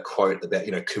 earlier quote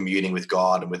about, communing with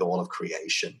God and with all of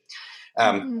creation.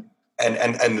 And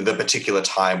the particular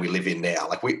time we live in now,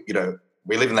 like we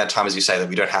live in that time, as you say, that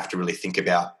we don't have to really think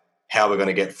about how we're going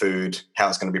to get food, how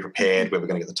it's going to be prepared, where we're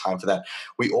going to get the time for that.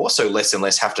 We also less and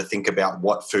less have to think about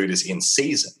what food is in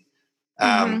season.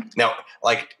 Now,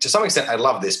 like, to some extent, I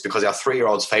love this because our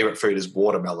 3-year-old's favorite food is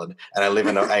watermelon, and I live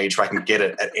in an age where I can get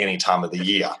it at any time of the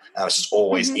year. It's just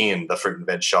always in the fruit and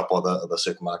veg shop or the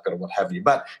supermarket or what have you.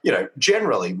 But,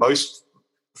 generally, most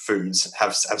foods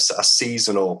have a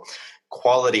seasonal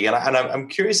quality. And I'm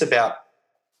curious about,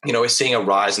 we're seeing a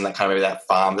rise in that kind of, maybe that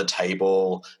farm to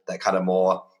table, that kind of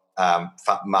more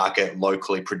market,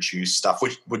 locally produced stuff,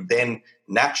 which would then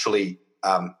naturally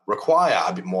require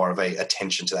a bit more of a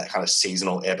attention to that kind of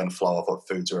seasonal ebb and flow of what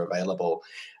foods are available.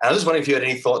 And I was just wondering if you had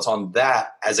any thoughts on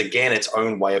that as, again, its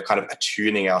own way of kind of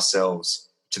attuning ourselves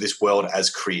to this world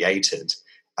as created,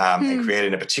 and created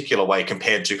in a particular way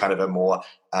compared to kind of a more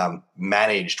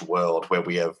managed world where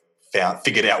we have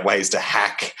figured out ways to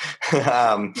hack,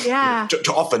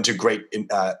 to often to great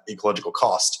ecological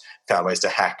cost, found ways to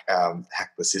hack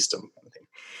the system.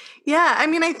 Yeah, I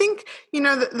mean, I think,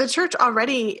 the church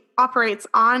already operates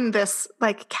on this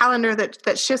like calendar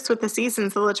that shifts with the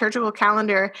seasons. The liturgical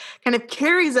calendar kind of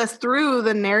carries us through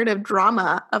the narrative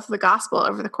drama of the gospel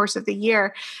over the course of the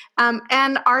year.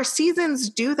 And our seasons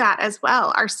do that as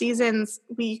well. Our seasons,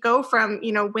 we go from,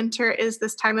 winter is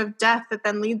this time of death that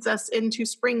then leads us into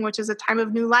spring, which is a time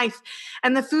of new life.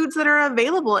 And the foods that are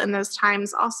available in those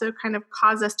times also kind of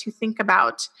cause us to think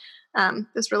about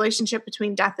this relationship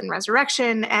between death and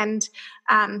resurrection, and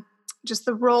just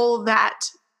the role that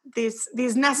these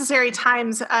necessary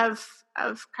times of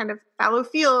kind of fallow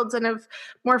fields and of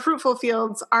more fruitful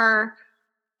fields are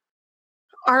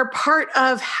part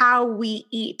of how we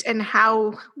eat and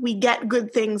how we get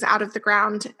good things out of the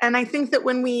ground. And I think that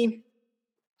when we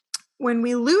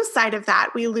lose sight of that,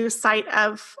 we lose sight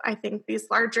of, I think, these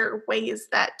larger ways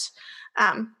that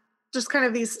just kind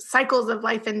of these cycles of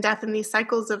life and death and these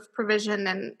cycles of provision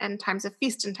and times of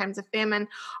feast and times of famine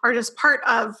are just part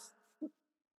of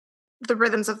the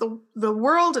rhythms of the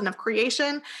world and of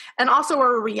creation, and also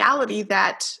a reality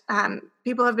that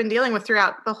people have been dealing with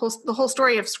throughout the whole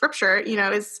story of Scripture.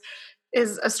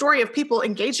 Is a story of people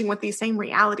engaging with these same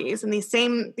realities and these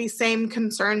same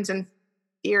concerns and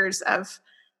fears of,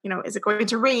 is it going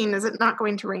to rain? Is it not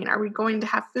going to rain? Are we going to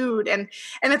have food? And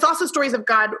it's also stories of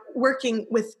God working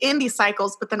within these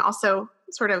cycles, but then also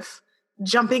sort of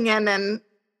jumping in and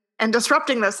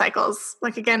disrupting those cycles.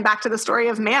 Like, again, back to the story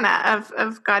of manna,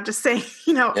 of God just saying,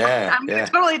 I'm going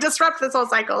to totally disrupt this whole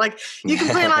cycle. Like, you can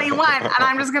plan all you want, and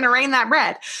I'm just going to rain that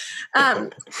bread.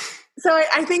 So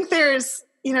I think there's,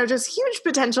 just huge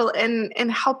potential in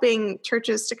helping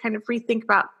churches to kind of rethink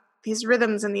about these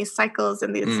rhythms and these cycles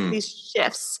and these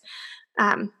shifts.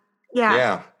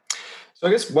 Yeah. So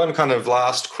I guess one kind of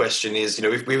last question is,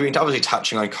 we've been obviously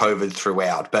touching on COVID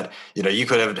throughout, but, you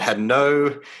could have had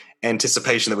no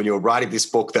anticipation that when you were writing this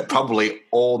book that probably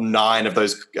all 9 of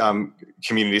those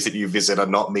communities that you visit are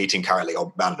not meeting currently,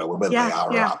 or I don't know whether they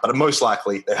are or not, but most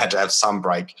likely they've had to have some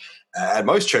break. And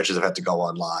most churches have had to go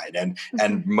online,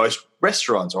 and most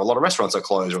restaurants, or a lot of restaurants, are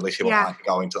closed, or at least people aren't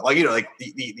going to.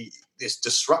 This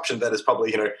disruption that is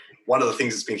probably one of the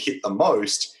things that's been hit the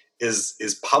most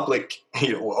is public,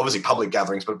 obviously public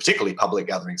gatherings, but particularly public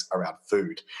gatherings around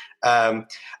food. I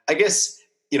guess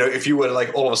if you were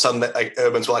all of a sudden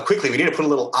Urbans were quickly, we need to put a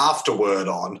little afterword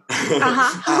on,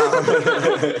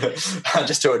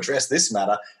 just to address this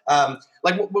matter.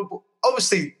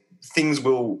 Obviously things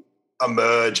will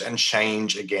emerge and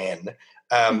change again.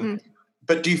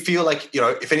 But do you feel like,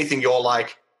 if anything, you're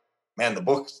like, man, the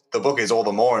book is all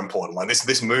the more important. Like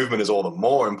this movement is all the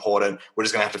more important. We're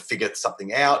just going to have to figure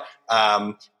something out.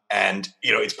 And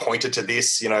it's pointed to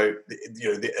this.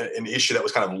 An issue that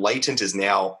was kind of latent is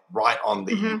now right on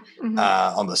the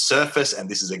on the surface, and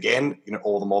this is again,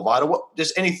 all the more vital. What,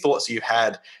 just any thoughts you've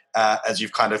had as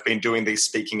you've kind of been doing these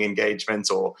speaking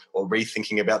engagements or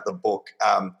rethinking about the book?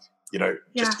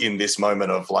 Just in this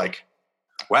moment of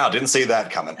wow, didn't see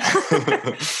that coming.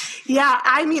 Yeah,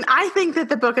 I mean, I think that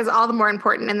the book is all the more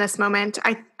important in this moment.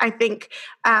 I think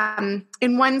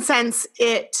in one sense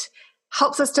it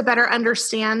helps us to better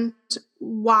understand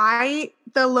why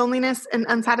the loneliness and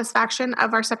unsatisfaction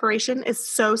of our separation is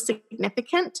so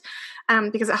significant,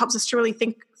 because it helps us to really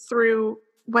think through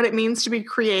what it means to be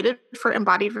created for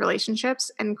embodied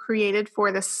relationships and created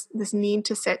for this need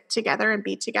to sit together and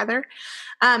be together.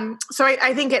 So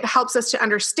I think it helps us to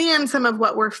understand some of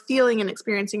what we're feeling and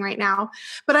experiencing right now.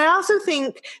 But I also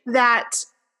think that,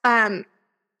 the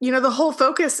whole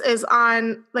focus is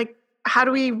on how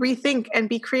do we rethink and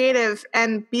be creative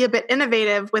and be a bit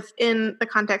innovative within the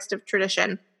context of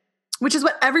tradition, which is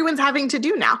what everyone's having to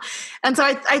do now. And so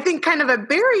I think kind of a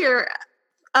barrier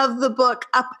of the book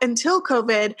up until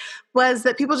COVID was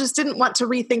that people just didn't want to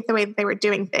rethink the way that they were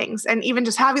doing things. And even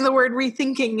just having the word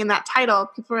rethinking in that title,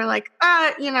 people were like,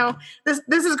 this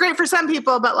is great for some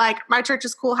people, but my church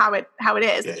is cool how it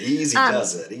is. Yeah, easy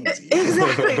does it. Easy.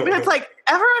 Exactly. But it's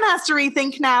everyone has to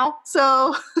rethink now.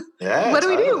 So what do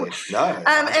we do? No.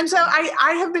 And so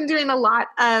I have been doing a lot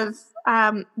of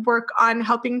work on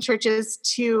helping churches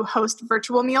to host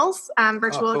virtual meals,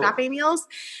 cool. Agape meals,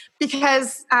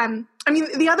 because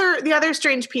the other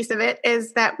strange piece of it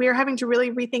is that we are having to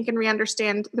really rethink and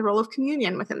re-understand the role of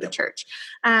communion within the church,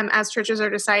 as churches are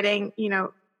deciding,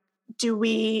 do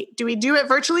we do it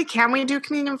virtually? Can we do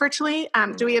communion virtually?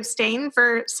 Do we abstain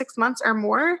for 6 months or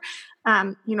more?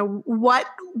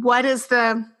 What is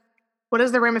the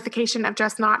ramification of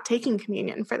just not taking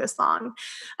communion for this long?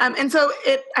 And so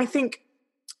it, I think,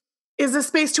 is a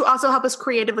space to also help us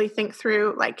creatively think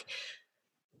through,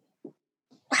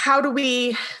 how do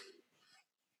we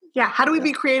Yeah. How do we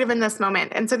be creative in this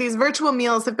moment? And so these virtual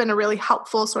meals have been a really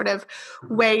helpful sort of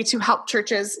way to help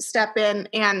churches step in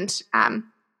and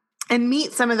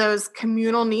meet some of those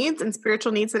communal needs and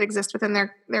spiritual needs that exist within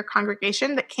their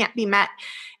congregation that can't be met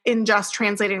in just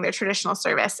translating their traditional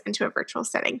service into a virtual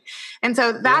setting. And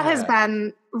so that has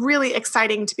been really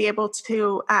exciting to be able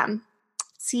to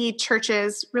see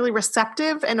churches really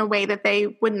receptive in a way that they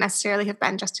wouldn't necessarily have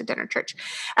been just to dinner church.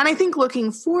 And I think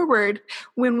looking forward,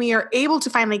 when we are able to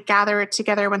finally gather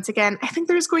together once again, I think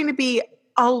there's going to be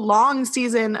a long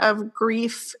season of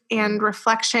grief and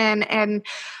reflection and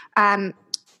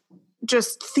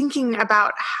just thinking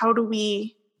about how do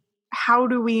we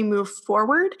move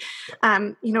forward?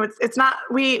 It's not,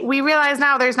 we realize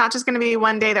now there's not just going to be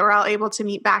one day that we're all able to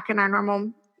meet back in our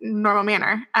normal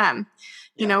manner.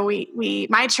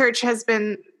 My church has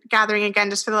been gathering again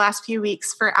just for the last few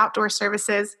weeks for outdoor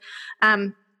services.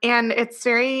 And it's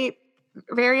very,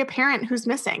 very apparent who's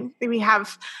missing. We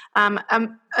have a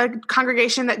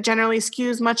congregation that generally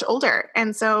skews much older.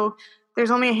 And so there's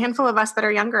only a handful of us that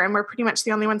are younger, and we're pretty much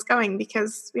the only ones going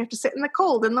because we have to sit in the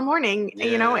cold in the morning,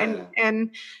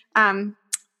 and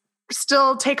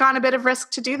still take on a bit of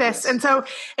risk to do this. Yes. And so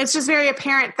it's just very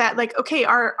apparent that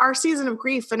our season of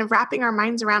grief and of wrapping our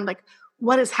minds around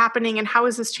what is happening and how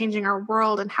is this changing our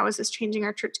world and how is this changing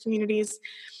our church communities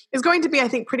is going to be, I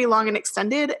think, pretty long and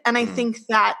extended. And I think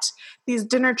that these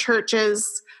dinner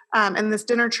churches and this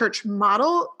dinner church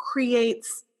model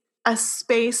creates a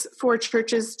space for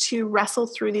churches to wrestle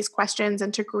through these questions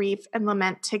and to grieve and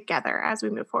lament together as we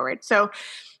move forward. So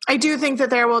I do think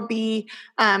that there will be,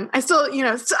 I still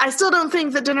don't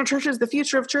think that dinner church is the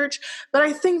future of church, but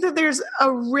I think that there's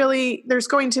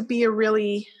going to be a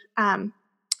really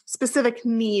specific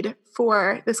need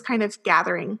for this kind of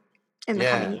gathering in the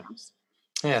coming years.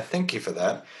 Yeah, thank you for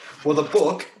that. Well, the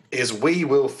book is We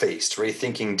Will Feast,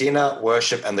 Rethinking Dinner,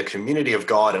 Worship, and the Community of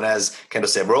God. And as Kendall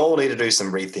said, we all need to do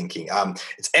some rethinking.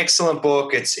 It's an excellent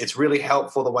book. It's really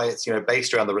helpful the way it's,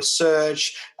 based around the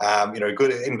research,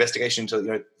 good investigation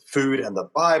into, food and the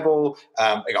Bible,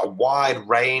 a wide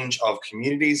range of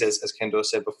communities, as Kendall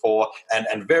said before,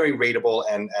 and very readable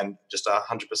and just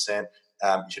 100%.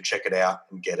 You should check it out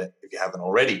and get it if you haven't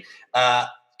already.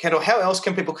 Kendall, how else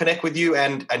can people connect with you?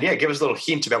 And give us a little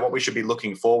hint about what we should be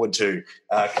looking forward to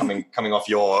coming off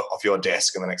your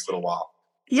desk in the next little while.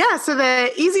 Yeah, so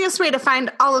the easiest way to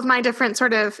find all of my different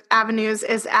sort of avenues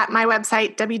is at my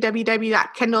website,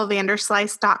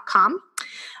 www.kendallvanderslice.com.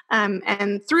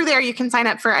 And through there, you can sign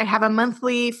up I have a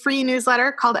monthly free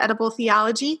newsletter called Edible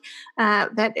Theology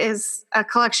that is a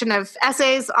collection of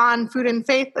essays on food and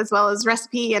faith, as well as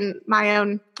recipe and my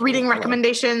own reading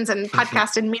recommendations and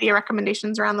podcast and media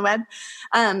recommendations around the web.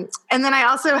 And then I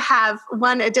also have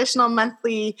one additional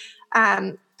monthly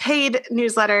paid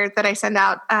newsletter that I send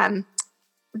out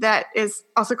that is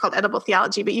also called Edible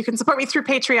Theology, but you can support me through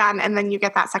Patreon, and then you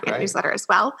get that second newsletter as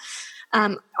well.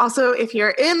 Also, if you're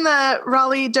in the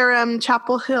Raleigh, Durham,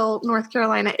 Chapel Hill, North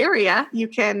Carolina area, you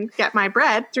can get my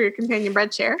bread through your Companion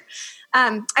Bread Share.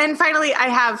 And finally, I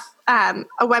have a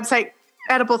website,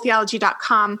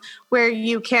 edibletheology.com, where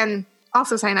you can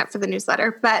also sign up for the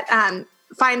newsletter, but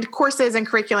find courses and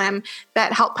curriculum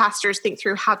that help pastors think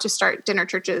through how to start dinner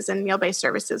churches and meal-based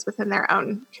services within their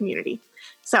own community.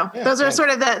 So those are sort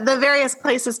of the various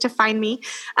places to find me.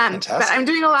 But I'm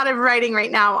doing a lot of writing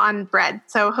right now on bread.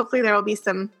 So hopefully there will be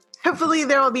some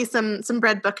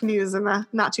bread book news in the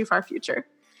not too far future.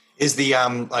 Is the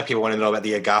people want to know about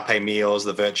the agape meals,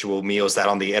 the virtual meals, that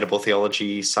on the Edible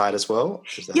Theology side as well?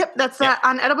 Yep, that's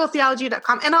on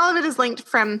edibletheology.com. And all of it is linked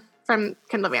from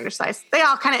Kendall Vanderslice. They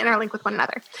all kind of interlink with one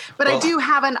another. But I do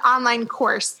have an online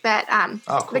course that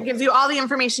that gives you all the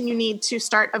information you need to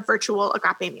start a virtual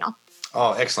agape meal.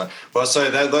 Oh, excellent. Well,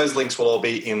 so those links will all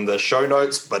be in the show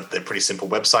notes, but they're pretty simple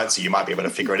websites, so you might be able to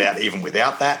figure it out even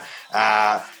without that.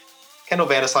 Kendall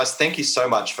Vanderslice, thank you so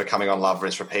much for coming on Love,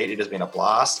 Rinse, Repeat. It has been a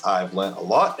blast. I've learned a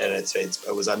lot, and it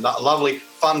was a lovely,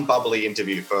 fun, bubbly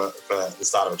interview for the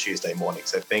start of a Tuesday morning.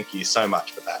 So thank you so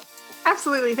much for that.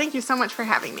 Absolutely. Thank you so much for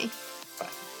having me.